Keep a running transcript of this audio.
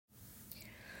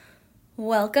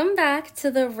Welcome back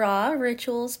to the Raw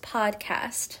Rituals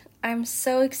podcast. I'm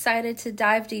so excited to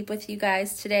dive deep with you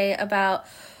guys today about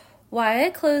why I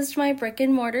closed my brick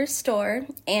and mortar store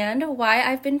and why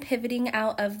I've been pivoting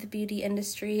out of the beauty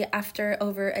industry after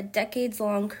over a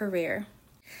decades-long career.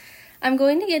 I'm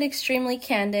going to get extremely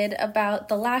candid about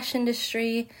the lash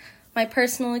industry, my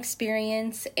personal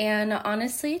experience, and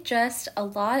honestly, just a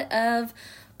lot of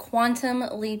quantum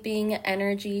leaping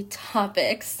energy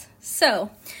topics.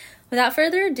 So, without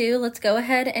further ado, let's go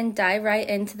ahead and dive right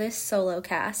into this solo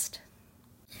cast.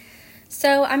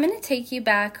 So I'm going to take you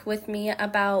back with me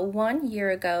about 1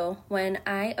 year ago when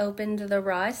I opened the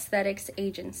Raw Aesthetics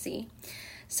Agency.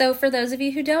 So for those of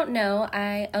you who don't know,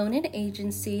 I own an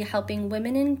agency helping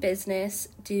women in business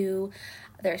do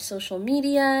their social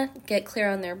media, get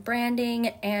clear on their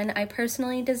branding, and I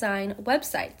personally design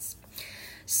websites.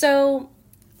 So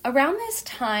around this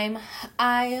time,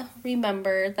 I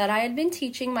remember that I had been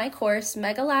teaching my course,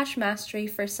 Mega Lash Mastery,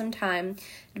 for some time.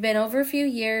 It had been over a few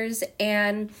years,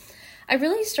 and I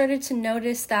really started to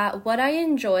notice that what I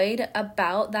enjoyed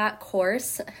about that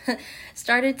course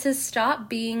started to stop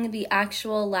being the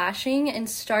actual lashing and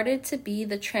started to be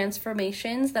the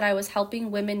transformations that I was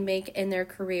helping women make in their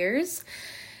careers.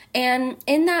 And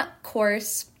in that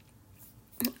course,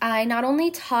 I not only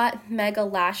taught mega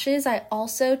lashes, I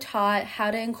also taught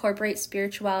how to incorporate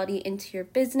spirituality into your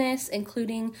business,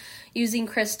 including using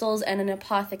crystals and an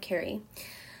apothecary.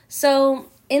 So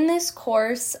in this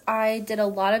course, I did a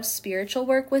lot of spiritual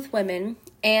work with women,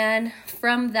 and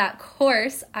from that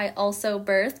course, I also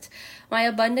birthed my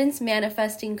Abundance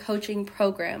Manifesting Coaching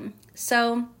program.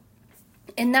 So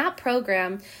in that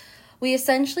program, we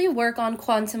essentially work on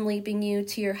quantum leaping you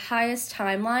to your highest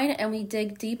timeline, and we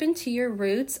dig deep into your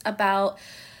roots I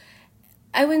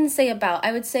would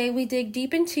say we dig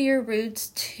deep into your roots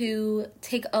to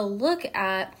take a look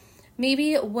at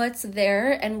maybe what's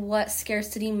there and what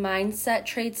scarcity mindset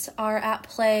traits are at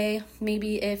play.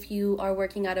 Maybe if you are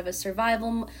working out of a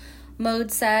survival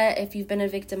mode set, if you've been a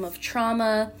victim of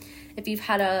trauma, if you've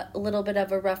had a little bit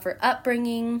of a rougher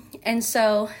upbringing. And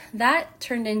so that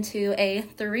turned into a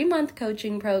 3-month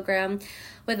coaching program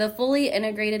with a fully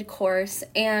integrated course.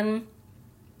 And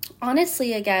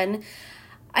honestly, again,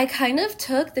 I kind of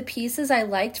took the pieces I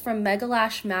liked from Mega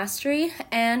Lash Mastery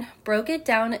and broke it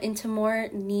down into more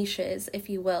niches, if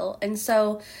you will. And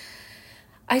so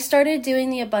I started doing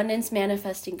the Abundance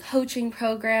Manifesting Coaching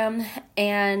program,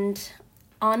 and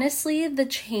honestly, the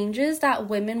changes that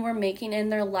women were making in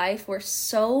their life were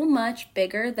so much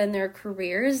bigger than their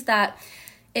careers that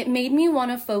it made me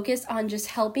want to focus on just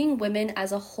helping women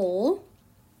as a whole,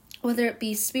 whether it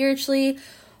be spiritually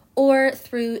or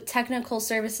through technical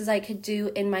services I could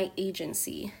do in my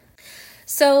agency.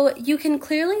 So you can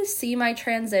clearly see my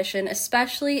transition,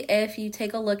 especially if you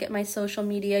take a look at my social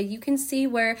media. You can see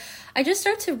where I just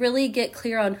start to really get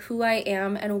clear on who I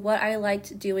am and what I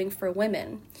liked doing for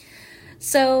women.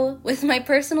 So with my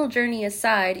personal journey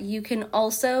aside, you can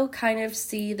also kind of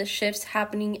see the shifts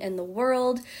happening in the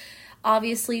world.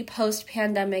 Obviously,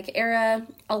 post-pandemic era,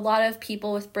 a lot of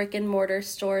people with brick and mortar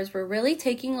stores were really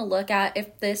taking a look at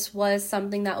if this was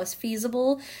something that was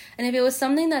feasible and if it was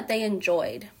something that they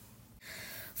enjoyed.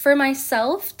 For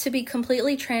myself, to be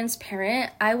completely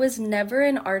transparent, I was never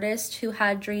an artist who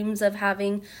had dreams of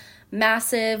having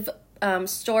massive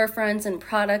storefronts and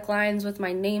product lines with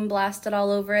my name blasted all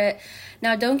over it.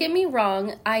 Now, don't get me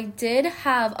wrong, I did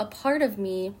have a part of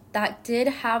me that did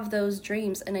have those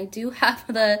dreams, and I do have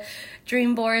the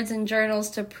dream boards and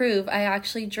journals to prove. I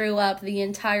actually drew up the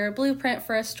entire blueprint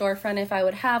for a storefront if I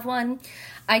would have one.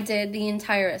 I did the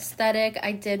entire aesthetic.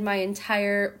 I did my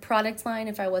entire product line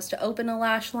if I was to open a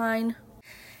lash line.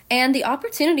 And the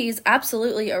opportunities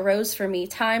absolutely arose for me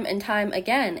time and time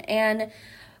again. And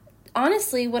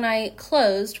honestly, when I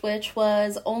closed, which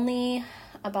was only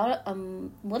about a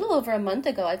little over a month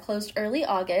ago, I closed early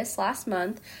August last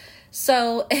month,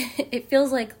 so it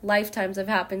feels like lifetimes have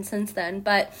happened since then,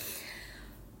 but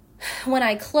when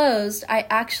I closed, I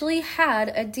actually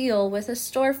had a deal with a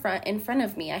storefront in front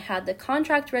of me. I had the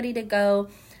contract ready to go.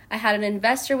 I had an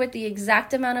investor with the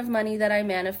exact amount of money that I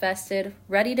manifested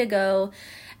ready to go,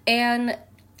 and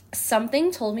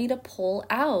something told me to pull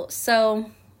out.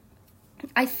 So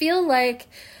I feel like,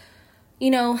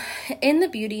 in the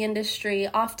beauty industry,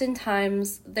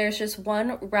 oftentimes there's just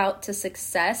one route to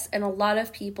success, and a lot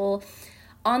of people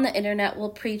on the internet will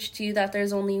preach to you that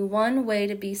there's only one way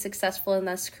to be successful in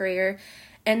this career,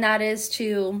 and that is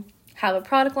to have a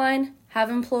product line,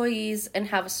 have employees, and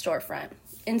have a storefront.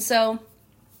 And so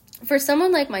for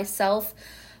someone like myself,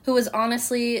 who was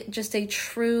honestly just a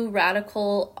true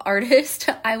radical artist.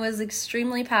 I was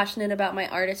extremely passionate about my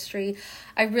artistry.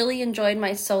 I really enjoyed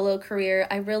my solo career.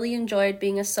 I really enjoyed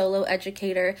being a solo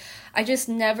educator. I just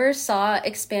never saw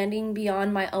expanding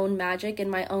beyond my own magic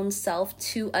and my own self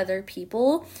to other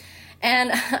people.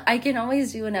 And I can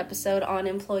always do an episode on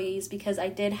employees because I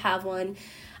did have one.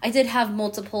 I did have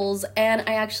multiples, and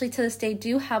I actually to this day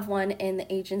do have one in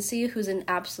the agency who's an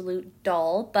absolute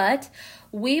doll, but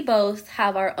we both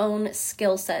have our own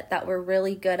skill set that we're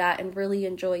really good at and really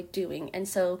enjoy doing. And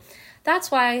so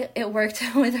that's why it worked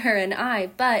with her and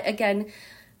I. But again,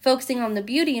 focusing on the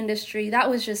beauty industry, that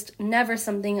was just never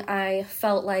something I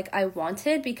felt like I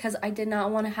wanted because I did not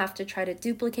want to have to try to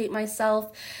duplicate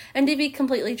myself. And to be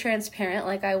completely transparent,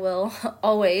 like I will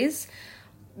always,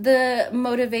 the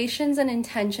motivations and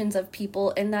intentions of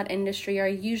people in that industry are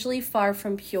usually far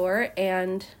from pure,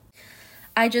 and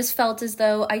I just felt as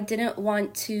though I didn't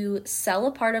want to sell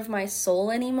a part of my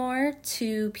soul anymore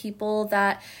to people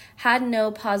that had no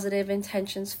positive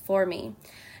intentions for me.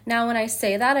 Now, when I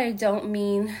say that, I don't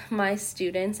mean my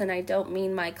students and I don't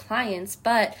mean my clients,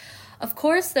 but of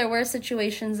course, there were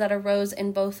situations that arose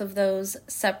in both of those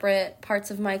separate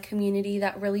parts of my community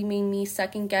that really made me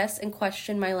second guess and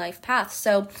question my life path.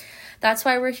 So that's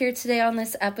why we're here today on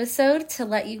this episode, to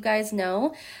let you guys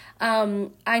know.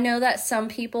 I know that some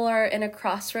people are in a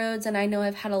crossroads, and I know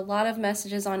I've had a lot of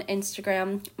messages on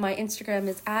Instagram. My Instagram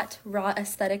is at Raw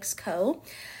Aesthetics Co.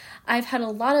 I've had a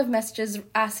lot of messages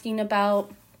asking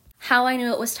about how I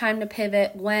knew it was time to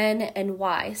pivot, when, and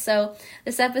why. So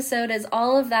this episode is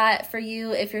all of that for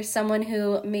you if you're someone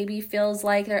who maybe feels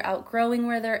like they're outgrowing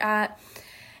where they're at.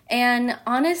 And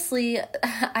honestly,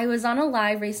 I was on a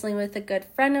live recently with a good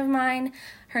friend of mine.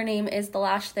 Her name is The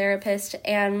Lash Therapist,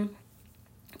 and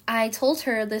I told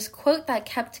her this quote that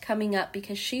kept coming up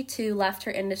because she too left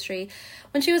her industry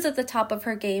when she was at the top of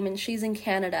her game, and she's in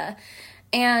Canada.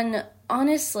 And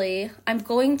honestly, I'm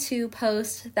going to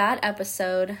post that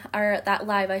episode, or that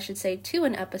live, I should say, to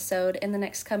an episode in the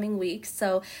next coming weeks.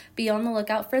 So be on the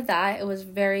lookout for that. It was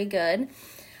very good.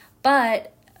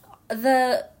 But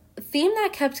the theme that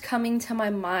kept coming to my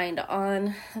mind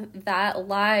on that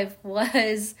live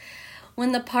was,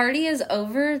 when the party is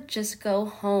over, just go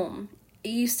home.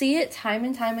 You see it time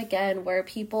and time again where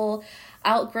people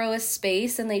outgrow a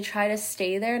space and they try to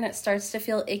stay there, and it starts to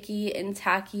feel icky and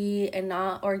tacky and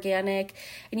not organic,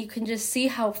 and you can just see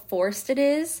how forced it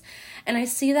is. And I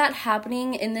see that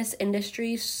happening in this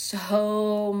industry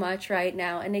so much right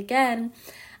now. And again,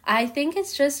 I think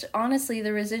it's just honestly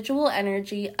the residual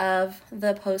energy of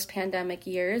the post-pandemic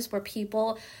years where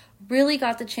people really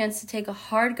got the chance to take a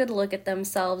hard, good look at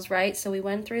themselves, right? So we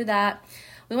went through that.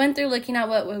 We went through looking at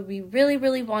what we really,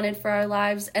 really wanted for our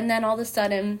lives, and then all of a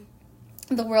sudden,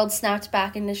 the world snapped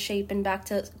back into shape and back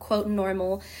to, quote,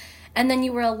 normal. And then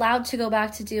you were allowed to go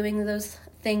back to doing those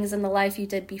things in the life you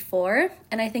did before.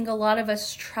 And I think a lot of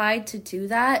us tried to do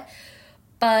that,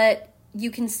 but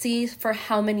you can see for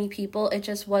how many people it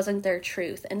just wasn't their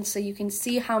truth. And so you can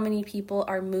see how many people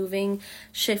are moving,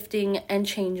 shifting, and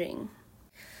changing.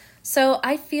 So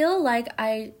I feel like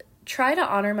I try to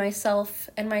honor myself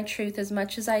and my truth as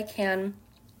much as I can.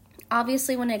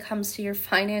 Obviously, when it comes to your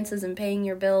finances and paying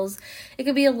your bills, it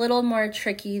could be a little more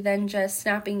tricky than just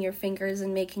snapping your fingers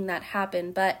and making that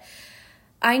happen. But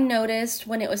I noticed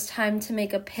when it was time to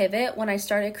make a pivot, when I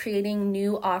started creating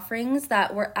new offerings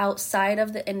that were outside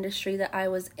of the industry that I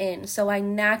was in. So I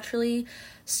naturally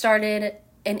started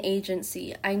an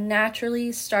agency. I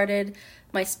naturally started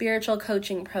my spiritual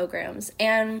coaching programs.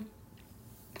 And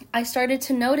I started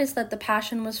to notice that the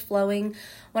passion was flowing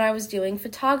when I was doing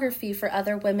photography for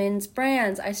other women's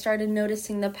brands. I started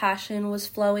noticing the passion was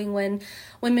flowing when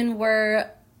women were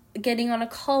getting on a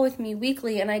call with me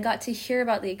weekly, and I got to hear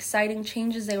about the exciting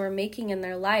changes they were making in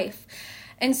their life.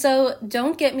 And so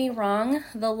don't get me wrong,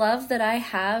 the love that I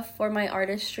have for my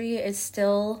artistry is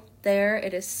still there.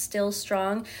 It is still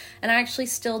strong, and I actually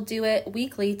still do it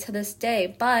weekly to this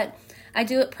day, but I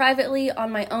do it privately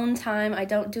on my own time. I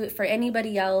don't do it for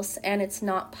anybody else, and it's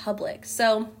not public.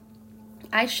 So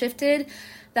I shifted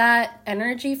that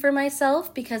energy for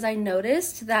myself because I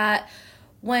noticed that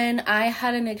when I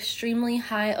had an extremely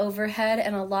high overhead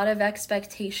and a lot of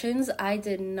expectations, I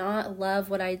did not love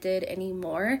what I did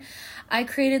anymore. I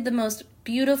created the most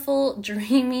beautiful,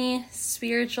 dreamy,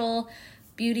 spiritual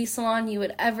beauty salon you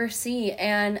would ever see,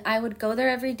 and I would go there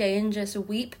every day and just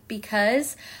weep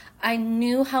because I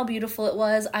knew how beautiful it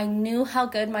was. I knew how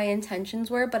good my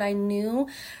intentions were, but I knew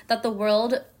that the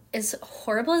world as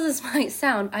horrible as this might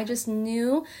sound, I just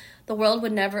knew the world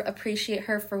would never appreciate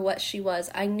her for what she was.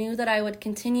 I knew that I would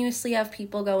continuously have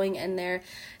people going in there,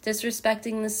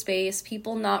 disrespecting the space,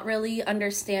 people not really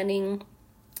understanding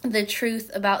the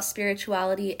truth about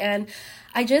spirituality. And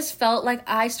I just felt like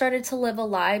I started to live a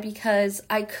lie because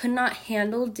I could not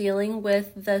handle dealing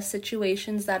with the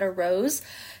situations that arose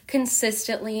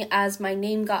consistently as my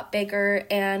name got bigger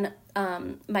and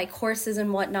my courses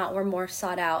and whatnot were more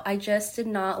sought out. I just did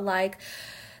not like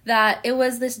that it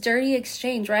was this dirty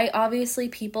exchange, right? Obviously,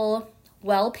 people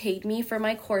well paid me for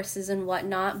my courses and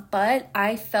whatnot, but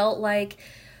I felt like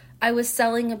I was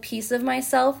selling a piece of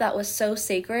myself that was so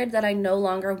sacred that I no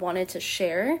longer wanted to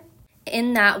share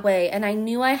in that way. And I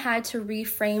knew I had to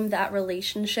reframe that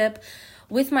relationship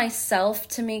with myself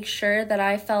to make sure that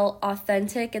I felt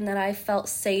authentic and that I felt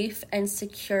safe and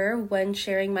secure when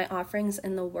sharing my offerings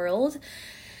in the world.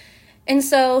 And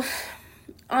so,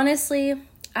 honestly,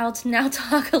 I'll now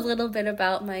talk a little bit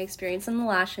about my experience in the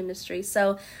lash industry.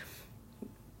 So,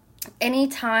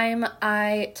 anytime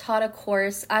I taught a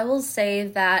course, I will say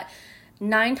that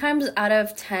 9 times out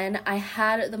of 10, I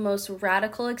had the most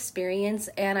radical experience,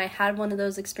 and I had one of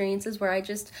those experiences where I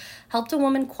just helped a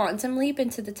woman quantum leap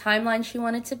into the timeline she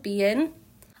wanted to be in.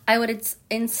 I would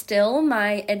instill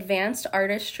my advanced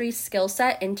artistry skill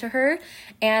set into her,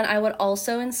 and I would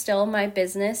also instill my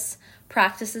business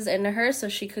practices into her so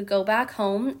she could go back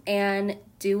home and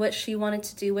do what she wanted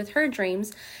to do with her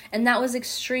dreams. And that was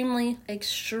extremely,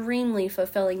 extremely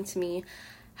fulfilling to me.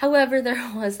 However,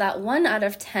 there was that 1 out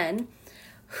of 10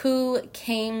 who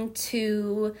came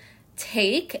to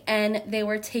take, and they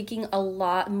were taking a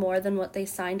lot more than what they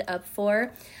signed up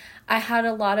for. I had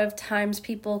a lot of times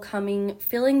people coming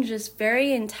feeling just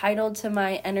very entitled to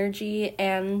my energy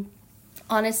and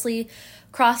honestly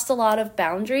crossed a lot of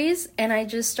boundaries, and I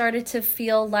just started to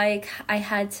feel like I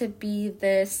had to be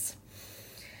this,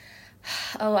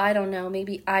 I don't know,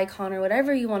 maybe icon or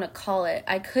whatever you want to call it.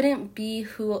 I couldn't be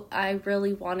who I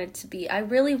really wanted to be. I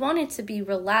really wanted to be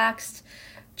relaxed,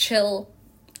 chill,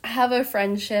 have a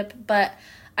friendship, but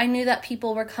I knew that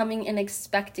people were coming and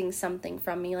expecting something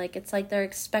from me. Like, it's like they're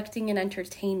expecting an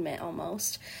entertainment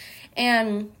almost.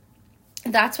 And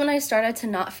that's when I started to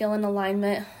not feel in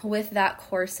alignment with that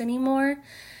course anymore.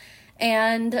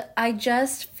 And I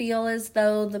just feel as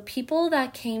though the people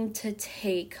that came to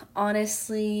take,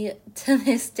 honestly, to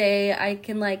this day, I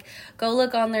can go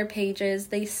look on their pages.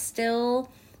 They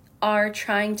still are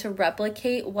trying to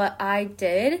replicate what I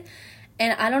did.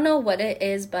 And I don't know what it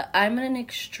is, but I'm an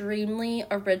extremely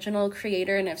original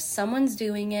creator. And if someone's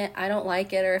doing it, I don't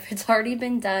like it, or if it's already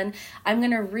been done, I'm going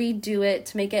to redo it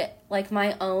to make it like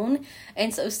my own.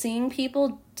 And so seeing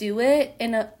people do it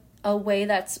in a way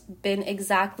that's been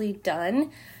exactly done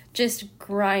just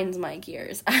grinds my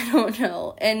gears. I don't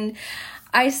know. And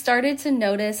I started to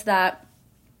notice that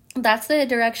that's the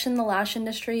direction the lash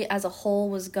industry as a whole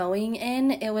was going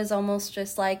in. It was almost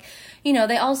just like,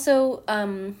 they also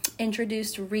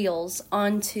introduced Reels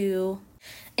onto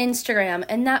Instagram,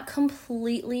 and that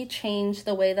completely changed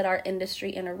the way that our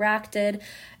industry interacted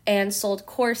and sold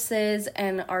courses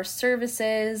and our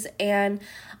services. And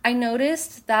I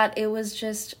noticed that it was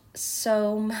just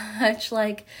so much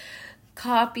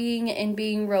copying and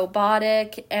being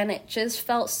robotic, and it just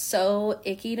felt so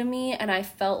icky to me, and I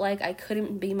felt like I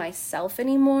couldn't be myself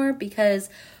anymore because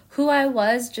who I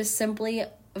was just simply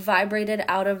vibrated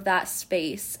out of that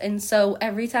space. And so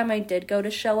every time I did go to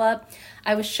show up,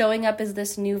 I was showing up as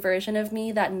this new version of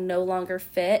me that no longer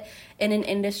fit in an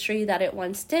industry that it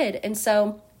once did. And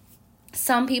so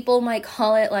some people might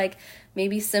call it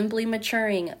maybe simply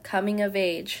maturing, coming of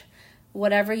age,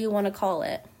 whatever you want to call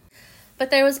it. But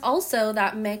there was also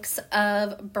that mix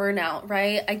of burnout,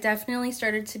 right? I definitely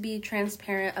started to be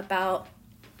transparent about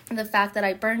the fact that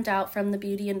I burned out from the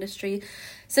beauty industry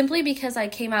simply because I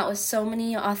came out with so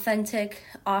many authentic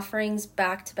offerings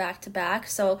back to back to back.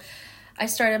 So I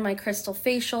started my crystal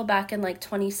facial back in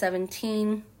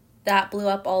 2017. That blew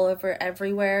up all over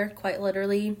everywhere, quite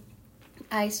literally.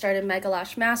 I started Mega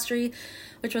Lash Mastery,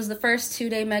 which was the first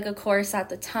 2-day mega course at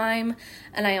the time,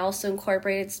 and I also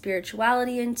incorporated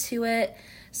spirituality into it.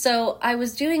 So I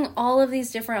was doing all of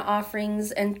these different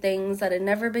offerings and things that had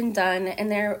never been done, and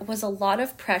there was a lot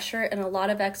of pressure and a lot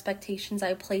of expectations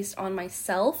I placed on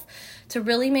myself to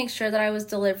really make sure that I was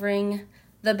delivering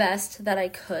the best that I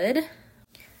could.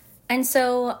 And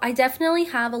so I definitely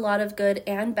have a lot of good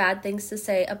and bad things to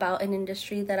say about an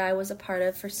industry that I was a part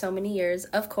of for so many years,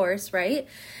 of course, right?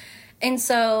 And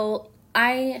so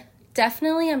I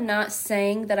definitely am not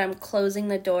saying that I'm closing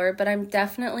the door, but I'm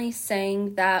definitely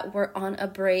saying that we're on a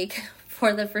break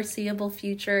for the foreseeable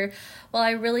future while I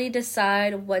really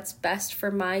decide what's best for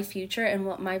my future and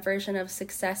what my version of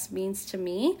success means to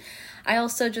me. I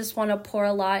also just want to pour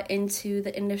a lot into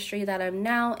the industry that I'm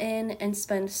now in and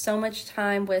spend so much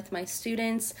time with my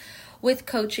students, with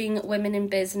coaching women in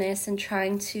business and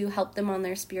trying to help them on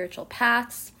their spiritual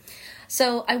paths.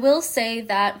 So I will say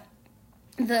that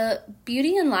the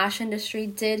beauty and lash industry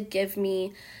did give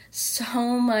me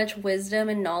so much wisdom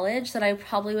and knowledge that I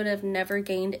probably would have never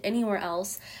gained anywhere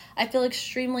else. I feel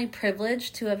extremely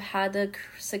privileged to have had the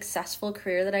successful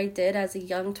career that I did as a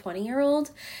young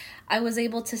 20-year-old. I was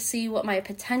able to see what my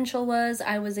potential was.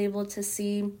 I was able to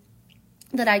see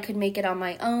that I could make it on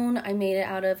my own. I made it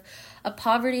out of a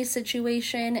poverty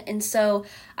situation. And so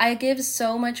I give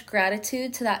so much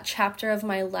gratitude to that chapter of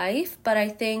my life. But I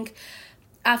think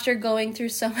after going through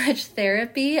so much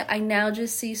therapy, I now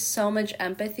just see so much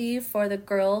empathy for the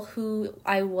girl who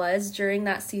I was during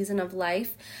that season of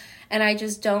life. And I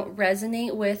just don't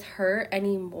resonate with her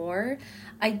anymore.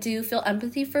 I do feel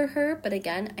empathy for her, but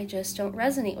again, I just don't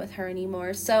resonate with her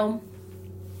anymore. So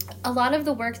a lot of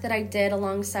the work that I did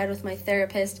alongside with my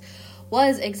therapist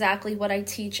was exactly what I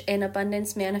teach in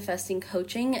Abundance Manifesting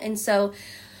Coaching. And so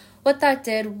what that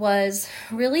did was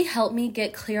really help me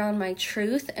get clear on my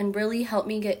truth and really help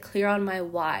me get clear on my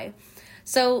why.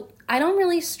 So I don't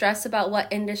really stress about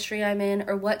what industry I'm in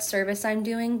or what service I'm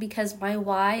doing because my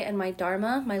why and my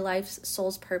dharma, my life's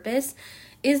soul's purpose,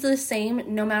 is the same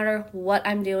no matter what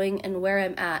I'm doing and where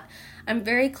I'm at. I'm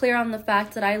very clear on the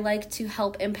fact that I like to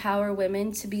help empower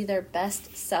women to be their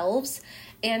best selves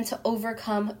and to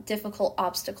overcome difficult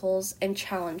obstacles and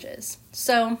challenges.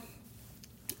 So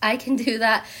I can do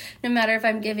that no matter if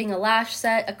I'm giving a lash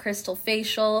set, a crystal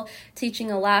facial,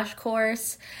 teaching a lash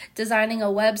course, designing a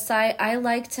website. I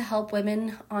like to help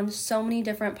women on so many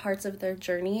different parts of their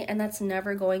journey, and that's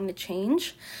never going to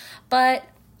change. But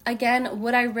again,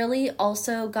 what I really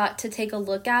also got to take a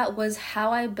look at was how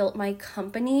I built my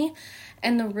company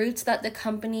and the roots that the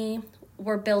company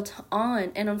were built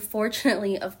on. And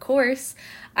unfortunately, of course,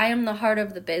 I am the heart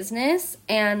of the business,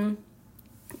 and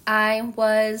I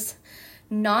was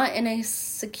not in a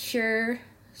secure,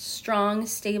 strong,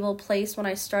 stable place when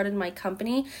I started my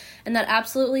company, and that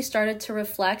absolutely started to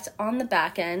reflect on the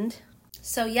back end.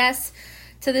 So yes,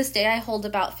 to this day I hold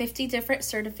about 50 different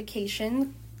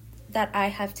certifications that I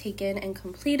have taken and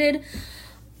completed,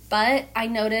 but I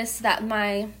noticed that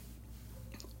my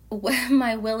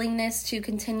willingness to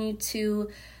continue to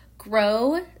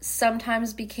grow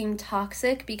sometimes became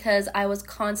toxic because I was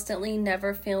constantly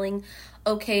never feeling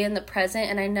okay in the present,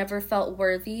 and I never felt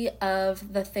worthy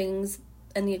of the things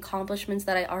and the accomplishments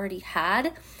that I already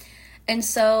had. And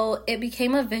so it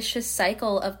became a vicious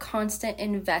cycle of constant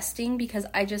investing because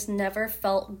I just never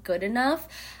felt good enough.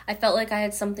 I felt like I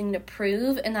had something to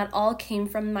prove, and that all came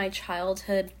from my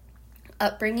childhood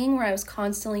upbringing where I was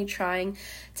constantly trying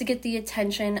to get the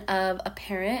attention of a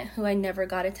parent who I never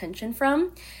got attention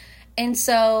from. And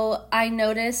so I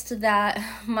noticed that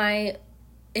my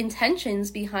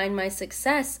intentions behind my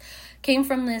success came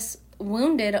from this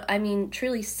wounded,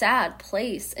 truly sad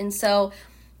place. And so,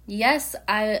 yes,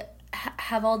 I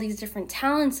have all these different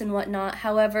talents and whatnot.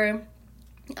 However,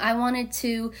 I wanted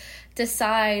to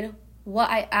decide what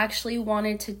I actually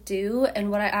wanted to do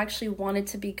and what I actually wanted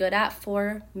to be good at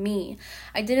for me.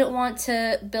 I didn't want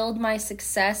to build my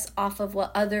success off of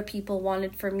what other people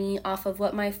wanted for me, off of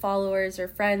what my followers or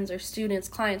friends or students,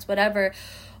 clients, whatever,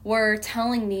 were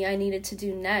telling me I needed to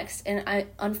do next. And I,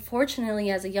 unfortunately,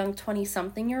 as a young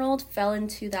 20-something-year-old, fell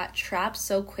into that trap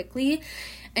so quickly.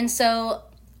 And so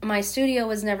my studio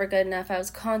was never good enough. I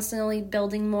was constantly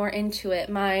building more into it.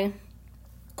 My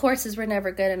courses were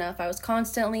never good enough. I was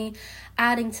constantly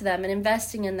adding to them and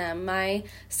investing in them. My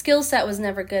skill set was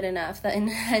never good enough. And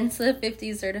hence the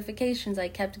 50 certifications. I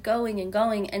kept going and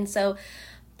going. And so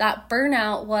that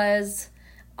burnout was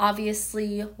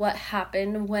obviously what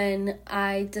happened when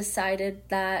I decided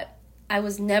that I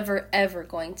was never ever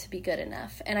going to be good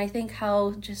enough. And I think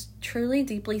how just truly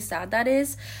deeply sad that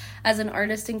is as an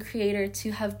artist and creator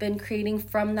to have been creating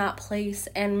from that place.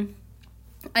 And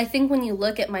I think when you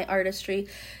look at my artistry,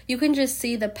 you can just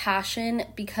see the passion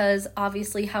because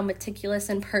obviously how meticulous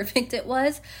and perfect it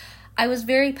was. I was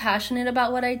very passionate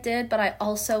about what I did, but I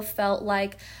also felt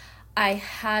like I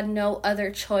had no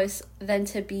other choice than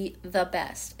to be the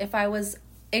best. If I was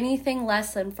anything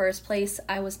less than first place,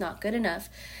 I was not good enough.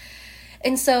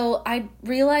 And so I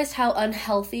realized how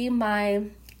unhealthy my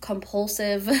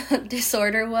compulsive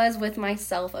disorder was with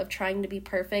myself of trying to be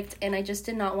perfect, and I just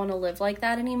did not want to live like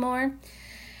that anymore.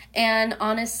 And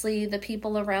honestly, the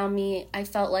people around me, I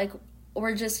felt like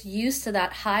were just used to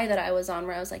that high that I was on,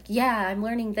 where I was like, yeah, I'm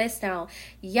learning this now.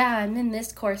 Yeah, I'm in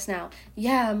this course now.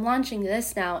 Yeah, I'm launching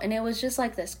this now. And it was just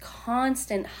like this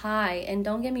constant high. And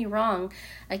don't get me wrong,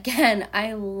 again,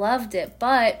 I loved it,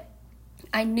 but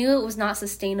I knew it was not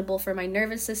sustainable for my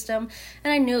nervous system,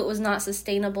 and I knew it was not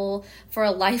sustainable for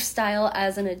a lifestyle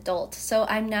as an adult. So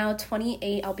I'm now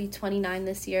 28, I'll be 29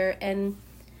 this year, and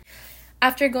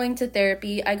after going to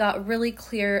therapy, I got really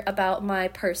clear about my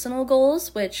personal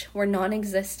goals, which were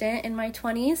non-existent in my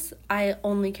 20s. I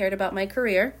only cared about my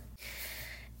career.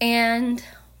 And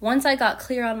once I got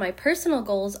clear on my personal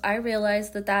goals, I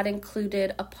realized that that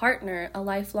included a partner, a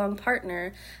lifelong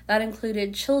partner. That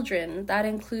included children. That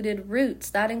included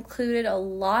roots. That included a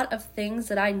lot of things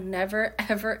that I never,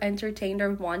 ever entertained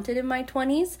or wanted in my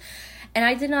 20s. And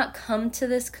I did not come to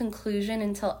this conclusion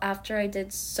until after I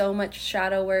did so much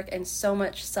shadow work and so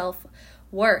much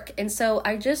self-work. And so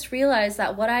I just realized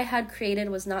that what I had created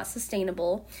was not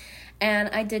sustainable. And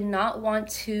I did not want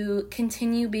to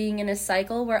continue being in a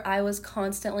cycle where I was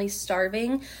constantly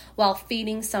starving while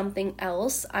feeding something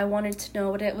else. I wanted to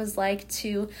know what it was like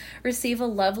to receive a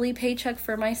lovely paycheck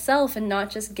for myself and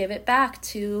not just give it back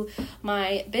to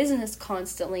my business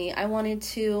constantly. I wanted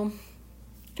to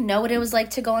know what it was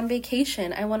like to go on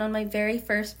vacation. I went on my very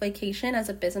first vacation as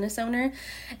a business owner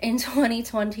in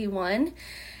 2021,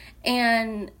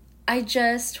 and I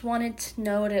just wanted to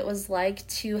know what it was like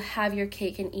to have your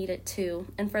cake and eat it too.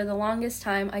 And for the longest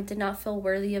time, I did not feel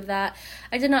worthy of that.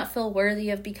 I did not feel worthy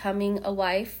of becoming a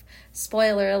wife.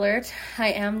 Spoiler alert,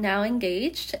 I am now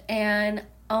engaged, and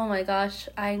oh my gosh,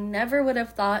 I never would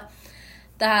have thought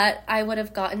that I would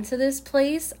have gotten to this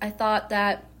place.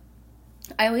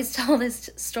 I always tell this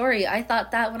story. I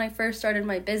thought that when I first started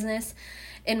my business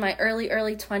in my early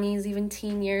 20s, even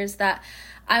teen years, that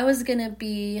I was going to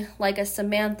be like a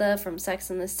Samantha from Sex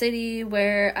and the City,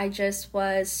 where I just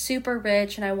was super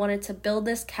rich and I wanted to build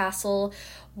this castle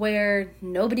where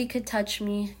nobody could touch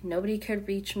me, nobody could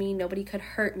reach me, nobody could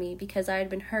hurt me, because I had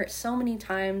been hurt so many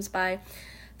times by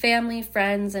family,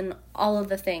 friends, and all of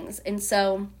the things. And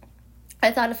so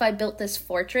I thought if I built this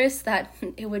fortress that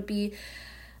it would be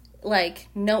like,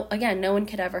 no one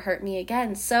could ever hurt me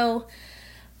again. So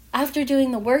after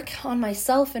doing the work on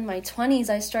myself in my 20s,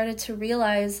 I started to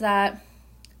realize that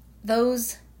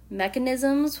those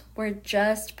mechanisms were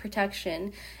just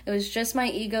protection. It was just my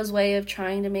ego's way of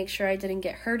trying to make sure I didn't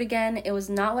get hurt again. It was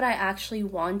not what I actually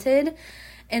wanted.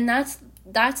 And that's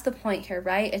the point here,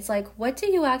 right? It's like, what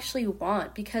do you actually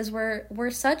want? Because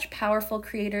we're such powerful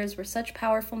creators, we're such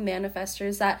powerful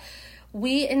manifestors that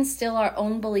we instill our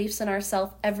own beliefs in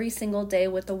ourselves every single day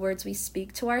with the words we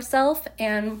speak to ourselves.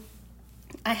 And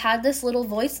I had this little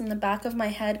voice in the back of my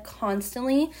head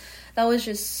constantly that was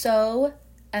just so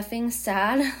effing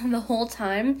sad the whole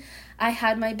time I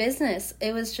had my business.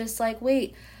 It was just like,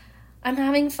 wait, I'm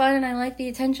having fun and I like the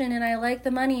attention and I like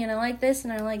the money and I like this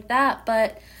and I like that,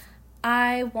 but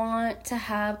I want to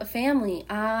have a family.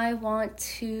 I want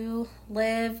to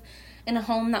live in a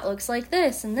home that looks like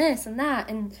this and this and that.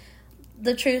 And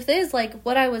the truth is, like,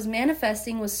 what I was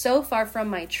manifesting was so far from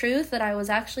my truth that I was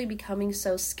actually becoming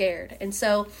so scared. And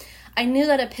so I knew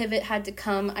that a pivot had to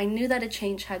come. I knew that a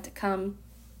change had to come.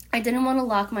 I didn't want to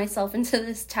lock myself into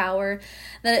this tower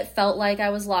that it felt like I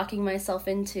was locking myself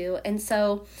into. And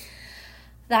so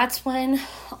that's when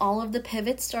all of the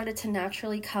pivots started to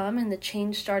naturally come and the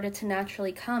change started to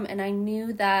naturally come. And I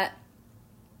knew that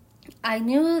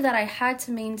I had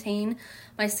to maintain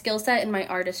my skill set and my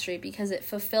artistry, because it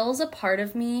fulfills a part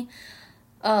of me.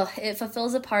 It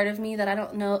fulfills a part of me that I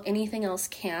don't know anything else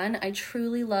can. I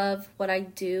truly love what I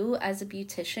do as a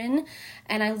beautician,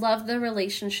 and I love the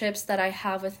relationships that I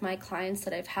have with my clients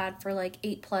that I've had for like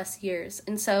 8+ years.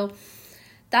 And so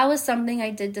that was something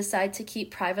I did decide to keep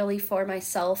privately for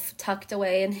myself, tucked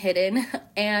away and hidden.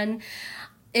 And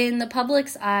in the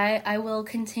public's eye, I will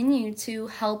continue to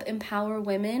help empower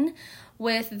women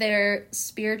with their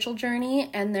spiritual journey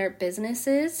and their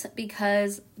businesses,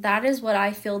 because that is what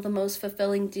I feel the most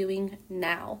fulfilling doing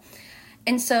now.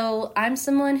 And so I'm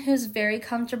someone who's very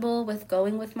comfortable with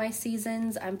going with my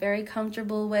seasons. I'm very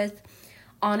comfortable with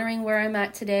honoring where I'm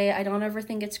at today. I don't ever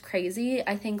think it's crazy.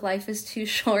 I think life is too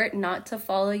short not to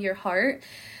follow your heart.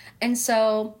 And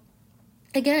so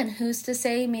again, who's to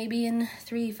say maybe in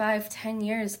 3, 5, 10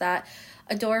 years that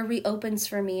a door reopens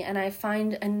for me and I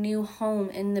find a new home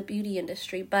in the beauty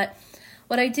industry. But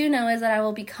what I do know is that I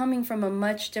will be coming from a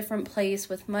much different place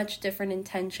with much different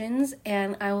intentions,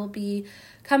 and I will be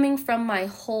coming from my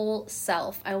whole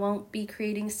self. I won't be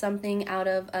creating something out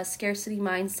of a scarcity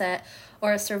mindset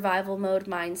or a survival mode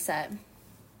mindset.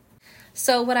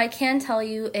 So what I can tell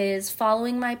you is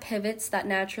following my pivots that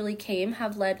naturally came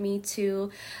have led me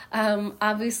to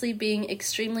obviously being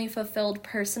extremely fulfilled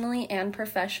personally and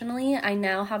professionally. I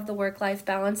now have the work-life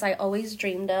balance I always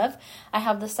dreamed of. I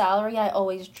have the salary I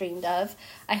always dreamed of.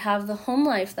 I have the home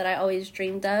life that I always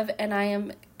dreamed of, and I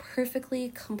am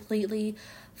perfectly, completely,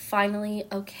 finally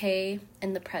okay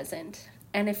in the present.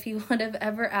 And if you would have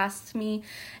ever asked me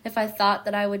if I thought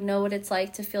that I would know what it's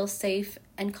like to feel safe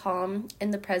and calm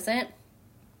in the present,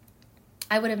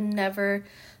 I would have never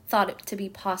thought it to be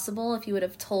possible. If you would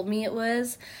have told me it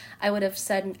was, I would have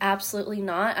said absolutely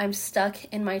not. I'm stuck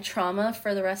in my trauma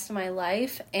for the rest of my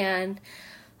life, and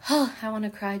I want to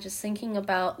cry just thinking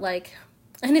about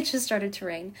and it just started to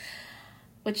rain,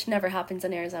 which never happens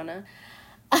in Arizona.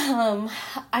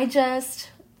 I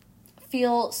just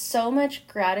feel so much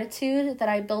gratitude that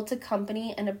I built a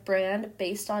company and a brand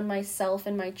based on myself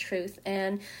and my truth.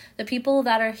 And the people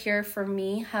that are here for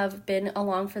me have been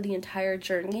along for the entire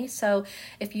journey. So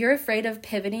if you're afraid of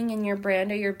pivoting in your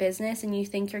brand or your business and you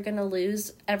think you're going to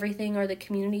lose everything or the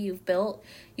community you've built,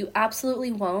 you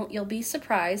absolutely won't. You'll be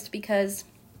surprised because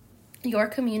your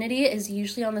community is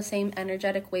usually on the same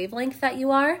energetic wavelength that you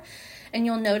are. And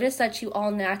you'll notice that you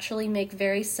all naturally make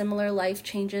very similar life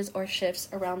changes or shifts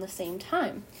around the same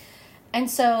time. And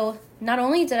so not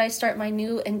only did I start my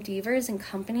new endeavors and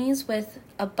companies with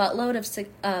a buttload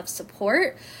of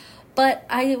support, but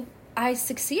I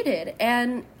succeeded,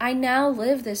 and I now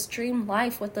live this dream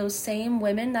life with those same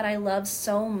women that I love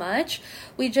so much.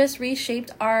 We just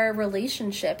reshaped our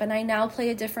relationship, and I now play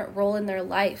a different role in their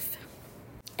life.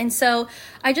 And so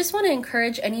I just want to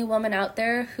encourage any woman out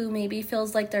there who maybe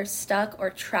feels like they're stuck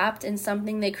or trapped in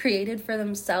something they created for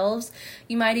themselves.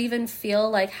 You might even feel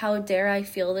like, how dare I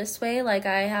feel this way? Like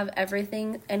I have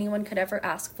everything anyone could ever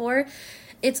ask for.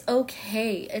 It's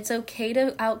okay. It's okay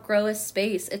to outgrow a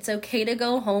space. It's okay to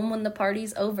go home when the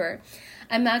party's over.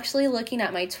 I'm actually looking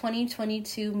at my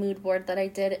 2022 mood board that I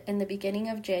did in the beginning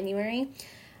of January.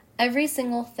 Every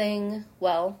single thing,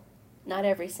 well, not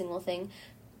every single thing,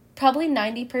 probably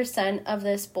 90% of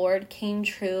this board came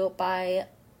true by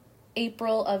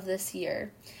April of this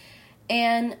year.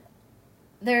 And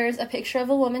there's a picture of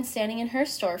a woman standing in her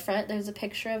storefront. There's a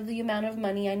picture of the amount of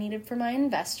money I needed for my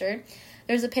investor.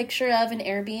 There's a picture of an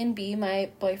Airbnb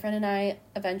my boyfriend and I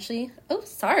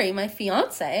my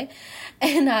fiance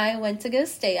and I went to go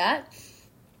stay at.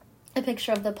 A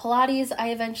picture of the Pilates I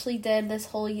eventually did this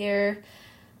whole year.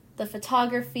 The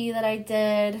photography that I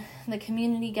did, the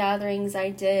community gatherings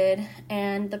I did,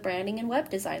 and the branding and web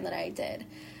design that I did.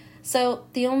 So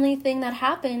the only thing that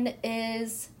happened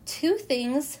is 2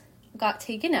 things got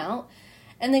taken out,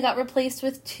 and they got replaced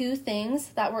with 2 things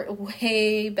that were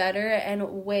way better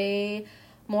and way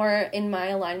more in my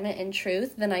alignment and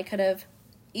truth than I could have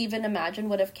even imagined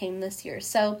would have came this year.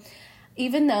 So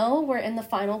even though we're in the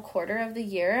final quarter of the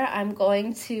year, I'm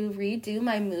going to redo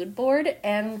my mood board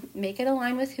and make it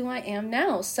align with who I am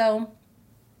now. So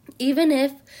even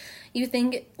if you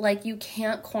think like you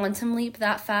can't quantum leap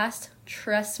that fast,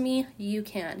 trust me, you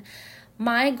can.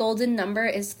 My golden number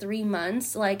is 3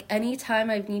 months. Like anytime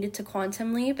I've needed to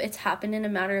quantum leap, it's happened in a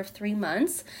matter of 3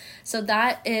 months. So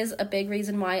that is a big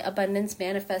reason why abundance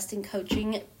manifesting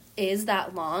coaching is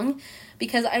that long,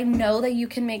 because I know that you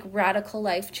can make radical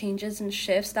life changes and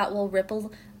shifts that will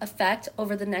ripple effect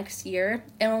over the next year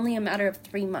in only a matter of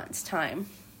 3 months' time.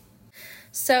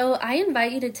 So I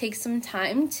invite you to take some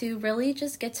time to really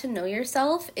just get to know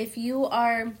yourself. If you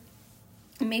are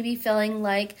maybe feeling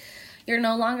like you're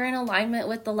no longer in alignment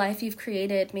with the life you've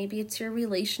created, maybe it's your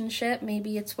relationship,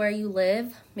 maybe it's where you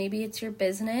live, maybe it's your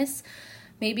business,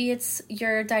 maybe it's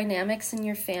your dynamics in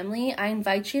your family, I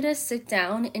invite you to sit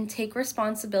down and take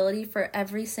responsibility for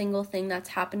every single thing that's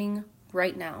happening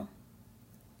right now.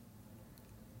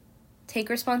 Take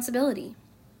responsibility.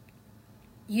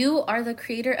 You are the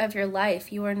creator of your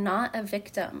life. You are not a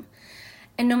victim.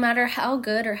 And no matter how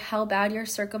good or how bad your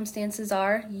circumstances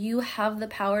are, you have the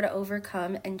power to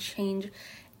overcome and change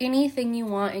anything you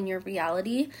want in your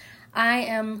reality. I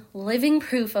am living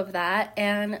proof of that,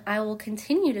 and I will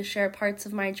continue to share parts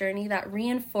of my journey that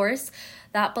reinforce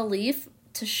that belief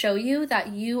to show you that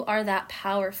you are that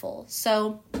powerful.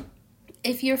 So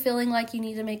if you're feeling like you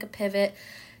need to make a pivot,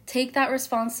 take that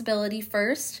responsibility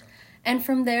first, and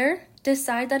from there,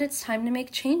 decide that it's time to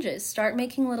make changes. Start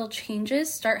making little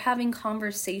changes, start having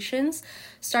conversations,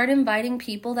 start inviting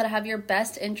people that have your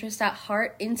best interest at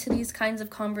heart into these kinds of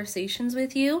conversations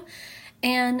with you,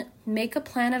 and make a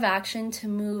plan of action to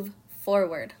move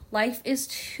forward. Life is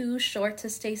too short to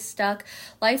stay stuck.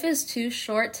 Life is too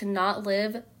short to not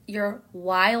live your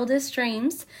wildest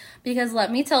dreams, because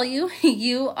let me tell you,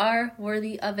 you are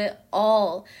worthy of it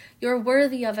all. You're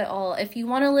worthy of it all. If you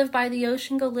want to live by the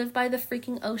ocean, go live by the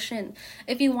freaking ocean.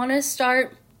 If you want to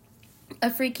start a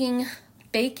freaking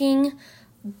baking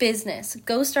business,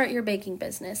 go start your baking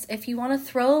business. If you want to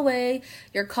throw away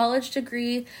your college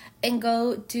degree and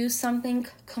go do something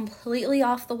completely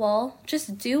off the wall,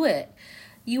 just do it.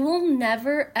 You will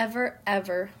never, ever,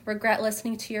 ever regret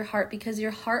listening to your heart, because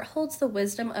your heart holds the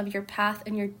wisdom of your path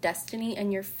and your destiny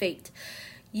and your fate.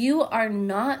 You are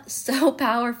not so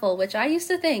powerful, which I used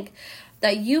to think,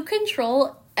 that you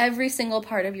control every single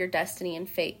part of your destiny and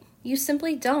fate. You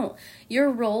simply don't.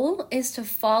 Your role is to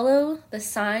follow the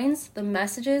signs, the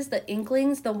messages, the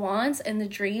inklings, the wants, and the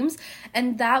dreams,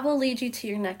 and that will lead you to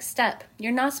your next step.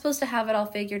 You're not supposed to have it all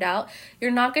figured out.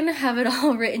 You're not going to have it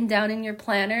all written down in your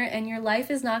planner, and your life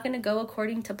is not going to go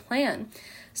according to plan.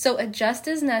 So adjust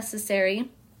as necessary,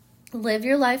 live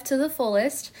your life to the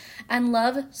fullest, and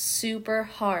love super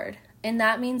hard. And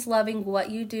that means loving what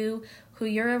you do, who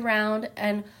you're around,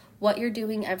 and what you're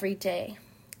doing every day.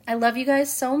 I love you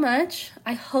guys so much.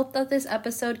 I hope that this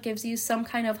episode gives you some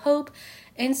kind of hope,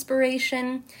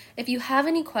 inspiration. If you have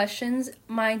any questions,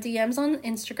 my DMs on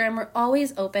Instagram are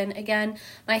always open. Again,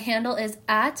 my handle is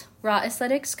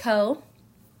 @RawAestheticsCo.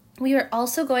 We are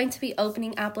also going to be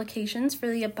opening applications for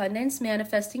the Abundance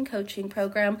Manifesting Coaching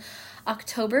Program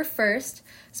October 1st.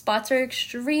 Spots are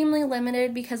extremely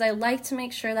limited because I like to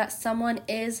make sure that someone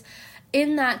is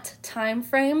in that time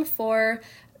frame for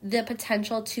the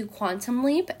potential to quantum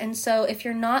leap. And so if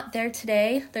you're not there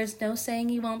today, there's no saying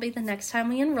you won't be the next time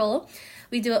we enroll.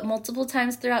 We do it multiple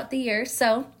times throughout the year.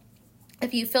 So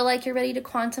if you feel like you're ready to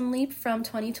quantum leap from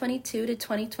 2022 to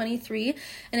 2023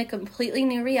 in a completely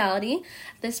new reality,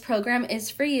 this program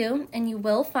is for you, and you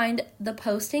will find the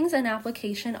postings and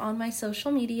application on my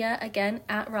social media, again,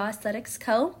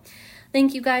 @RawAestheticsCo.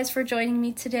 Thank you guys for joining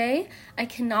me today. I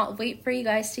cannot wait for you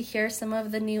guys to hear some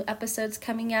of the new episodes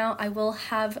coming out. I will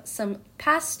have some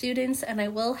past students, and I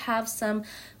will have some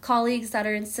colleagues that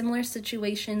are in similar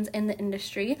situations in the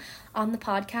industry on the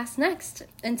podcast next.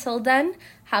 Until then,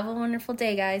 have a wonderful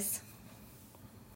day, guys.